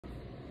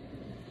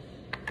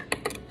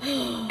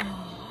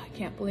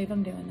can't believe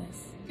I'm doing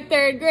this.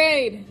 Third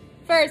grade.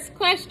 First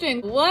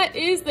question. What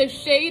is the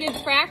shaded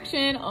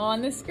fraction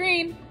on the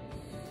screen?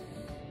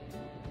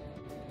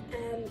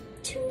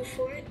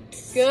 2/4.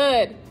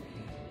 Good.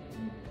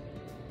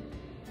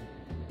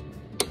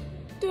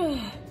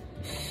 I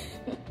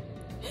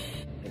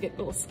get a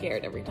little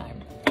scared every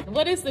time.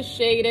 What is the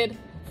shaded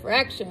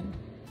fraction?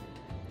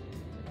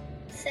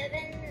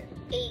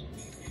 7/8.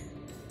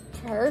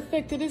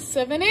 Perfect, it is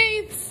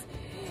 7/8.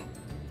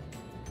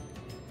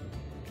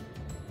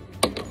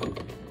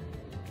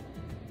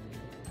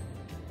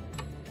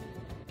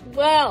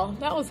 Well,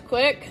 that was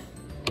quick.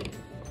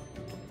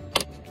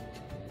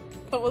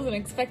 I wasn't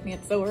expecting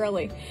it so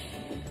early.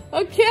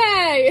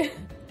 Okay,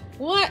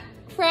 what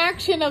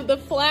fraction of the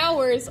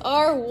flowers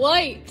are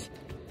white?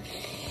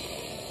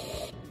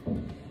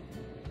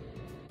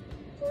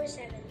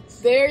 4/7.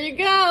 There you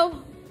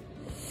go.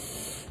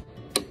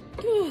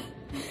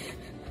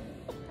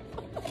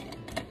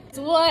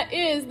 What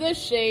is the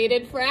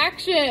shaded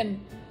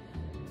fraction?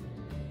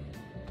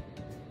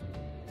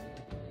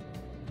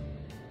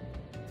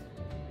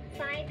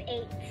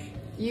 5/8.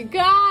 You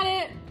got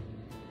it.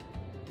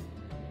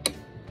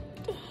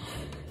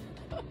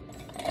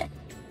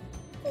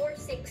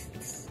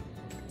 4/6.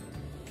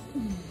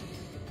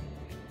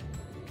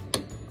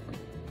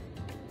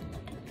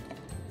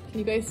 Can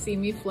you guys see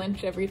me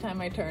flinch every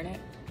time I turn it?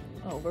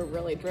 Oh, we're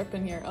really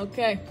dripping here.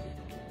 Okay.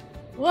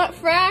 What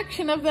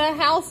fraction of the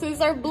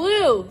houses are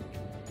blue?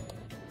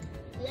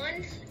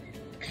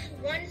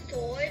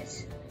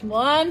 1/3.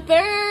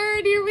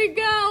 1/3. Here we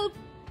go.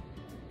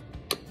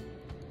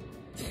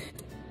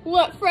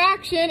 What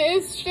fraction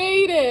is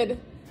shaded?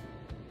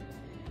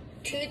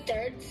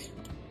 2/3.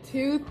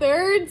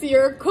 2/3.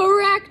 You're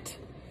correct.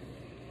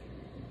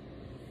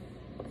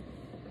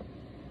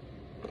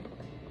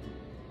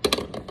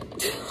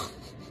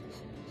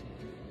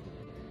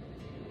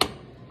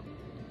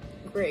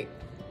 Great.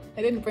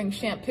 I didn't bring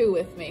shampoo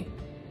with me.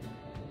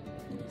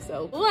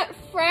 So, what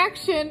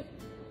fraction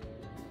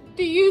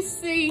do you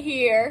see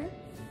here?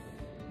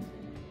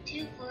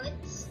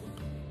 2/4.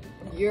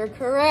 You're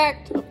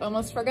correct. Oh,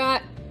 almost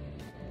forgot.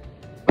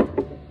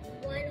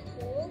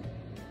 1/2.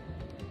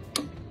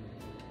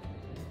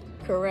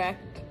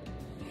 Correct.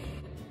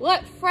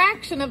 What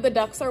fraction of the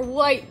ducks are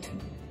white?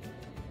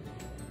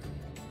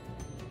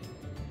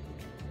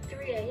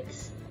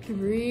 3/8.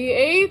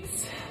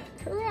 3/8.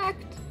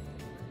 Correct.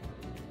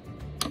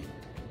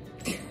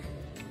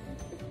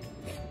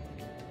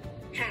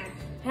 Half.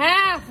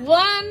 Half.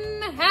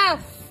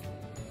 1/2.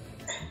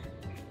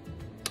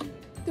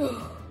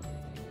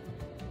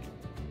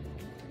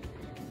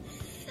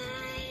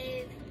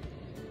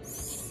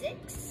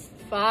 5/6.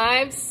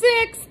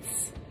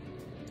 5/6.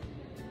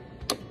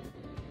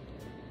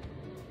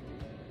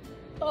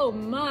 Oh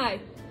my.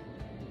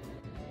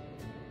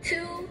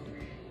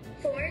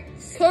 2/4.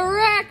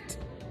 Correct.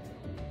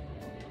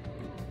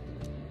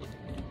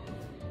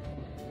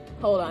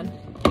 Hold on.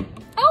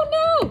 Oh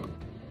no!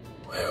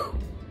 Whew.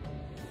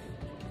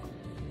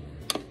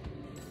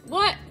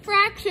 What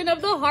fraction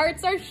of the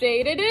hearts are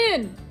shaded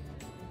in?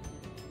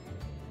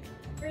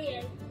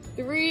 3/8.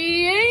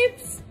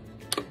 3/8.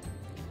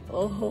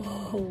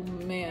 Oh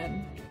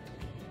man.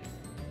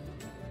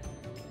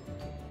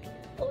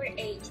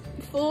 4/8.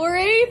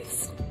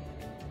 4/8.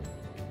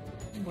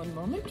 One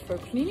moment for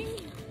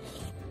cleaning.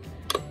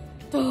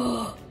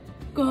 Oh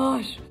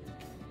gosh.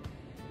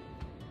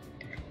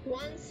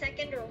 1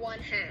 second or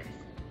 1/2.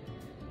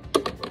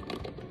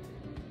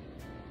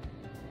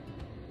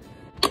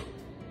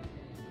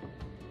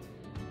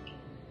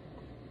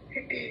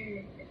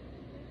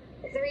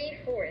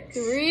 3/4.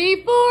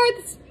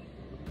 3/4.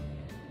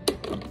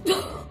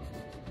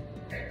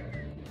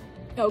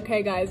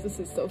 Okay guys, this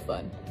is so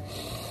fun.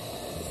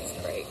 This is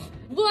great.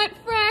 What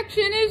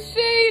fraction is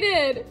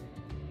shaded?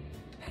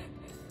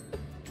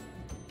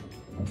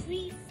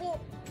 3/4.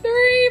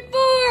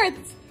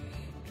 3/4.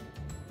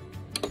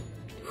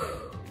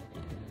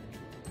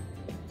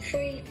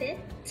 3/5.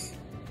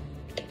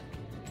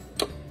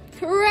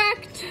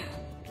 Correct.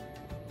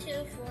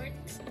 2/4.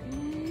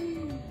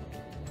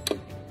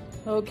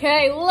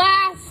 Okay,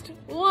 last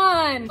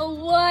one.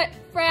 What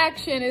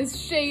fraction is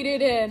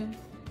shaded in?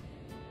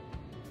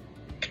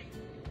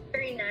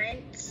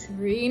 3/9.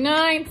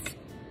 3/9.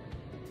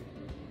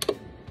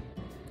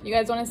 You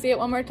guys want to see it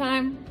one more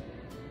time?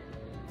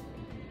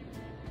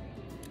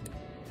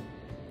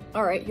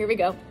 All right, here we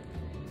go.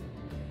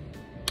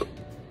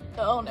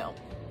 Oh no.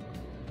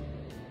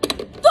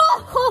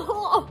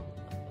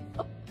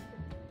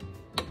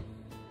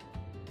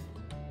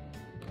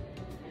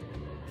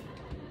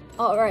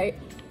 All right,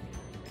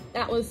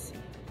 that was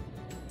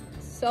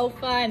so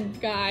fun,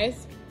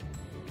 guys.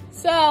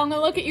 So I'm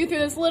gonna look at you through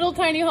this little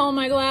tiny hole in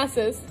my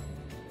glasses.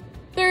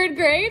 Third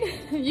grade,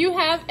 you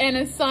have an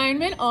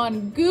assignment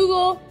on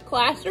Google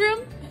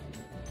Classroom.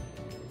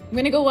 I'm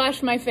gonna go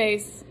wash my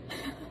face.